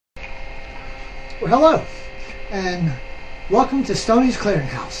Well, hello, and welcome to Stoney's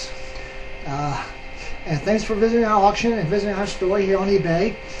Clearinghouse. And thanks for visiting our auction and visiting our store here on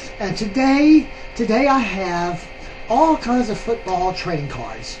eBay. And today I have all kinds of football trading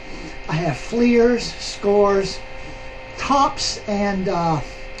cards. I have fleers, scores, tops, and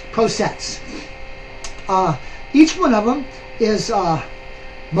pro sets. Each one of them is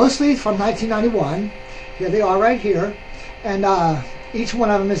mostly from 1991. Here they are right here. And each one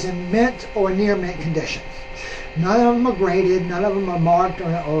of them is in mint or near mint condition. None of them are graded. None of them are marked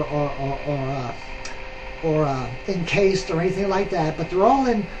or encased or anything like that. But they're all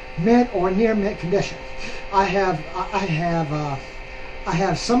in mint or near mint condition. I have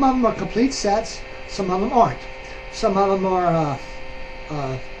some of them are complete sets. Some of them aren't. Some of them are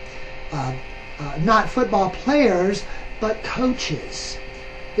not football players, but coaches.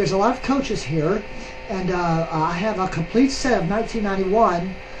 There's a lot of coaches here. And I have a complete set of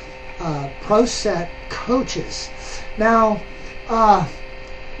 1991 pro set coaches. Now,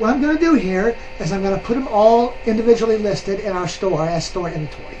 what I'm going to do here is I'm going to put them all individually listed in our store as store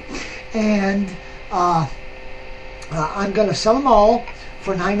inventory. And I'm going to sell them all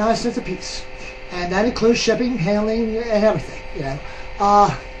for 99 cents a piece. And that includes shipping, handling, and everything. You know.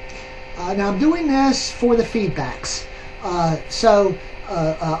 Now I'm doing this for the feedbacks.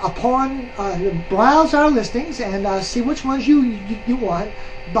 Browse our listings and see which ones you want.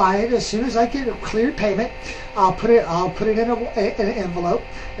 Buy it as soon as I get a cleared payment. I'll put it in an envelope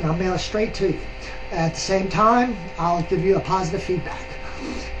and I'll mail it straight to you. At the same time, I'll give you a positive feedback.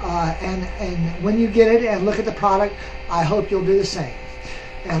 And when you get it and look at the product, I hope you'll do the same.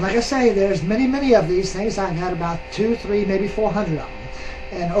 And like I say, there's many of these things. I've had about 200, 300, maybe 400 of them.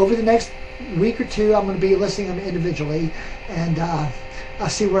 And over the next week or two, I'm going to be listing them individually, and I'll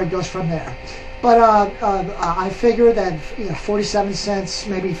see where it goes from there. But I figure that 47 cents,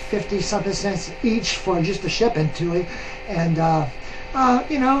 maybe 50-something cents each for just the shipping to it, and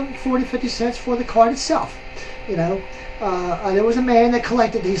 40, 50 cents for the card itself. There was a man that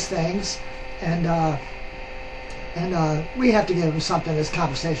collected these things, and we have to give him something as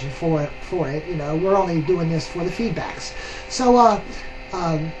compensation for it. We're only doing this for the feedbacks. So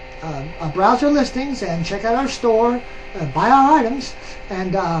browse our listings and check out our store, buy our items,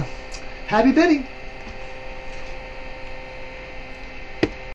 and happy bidding.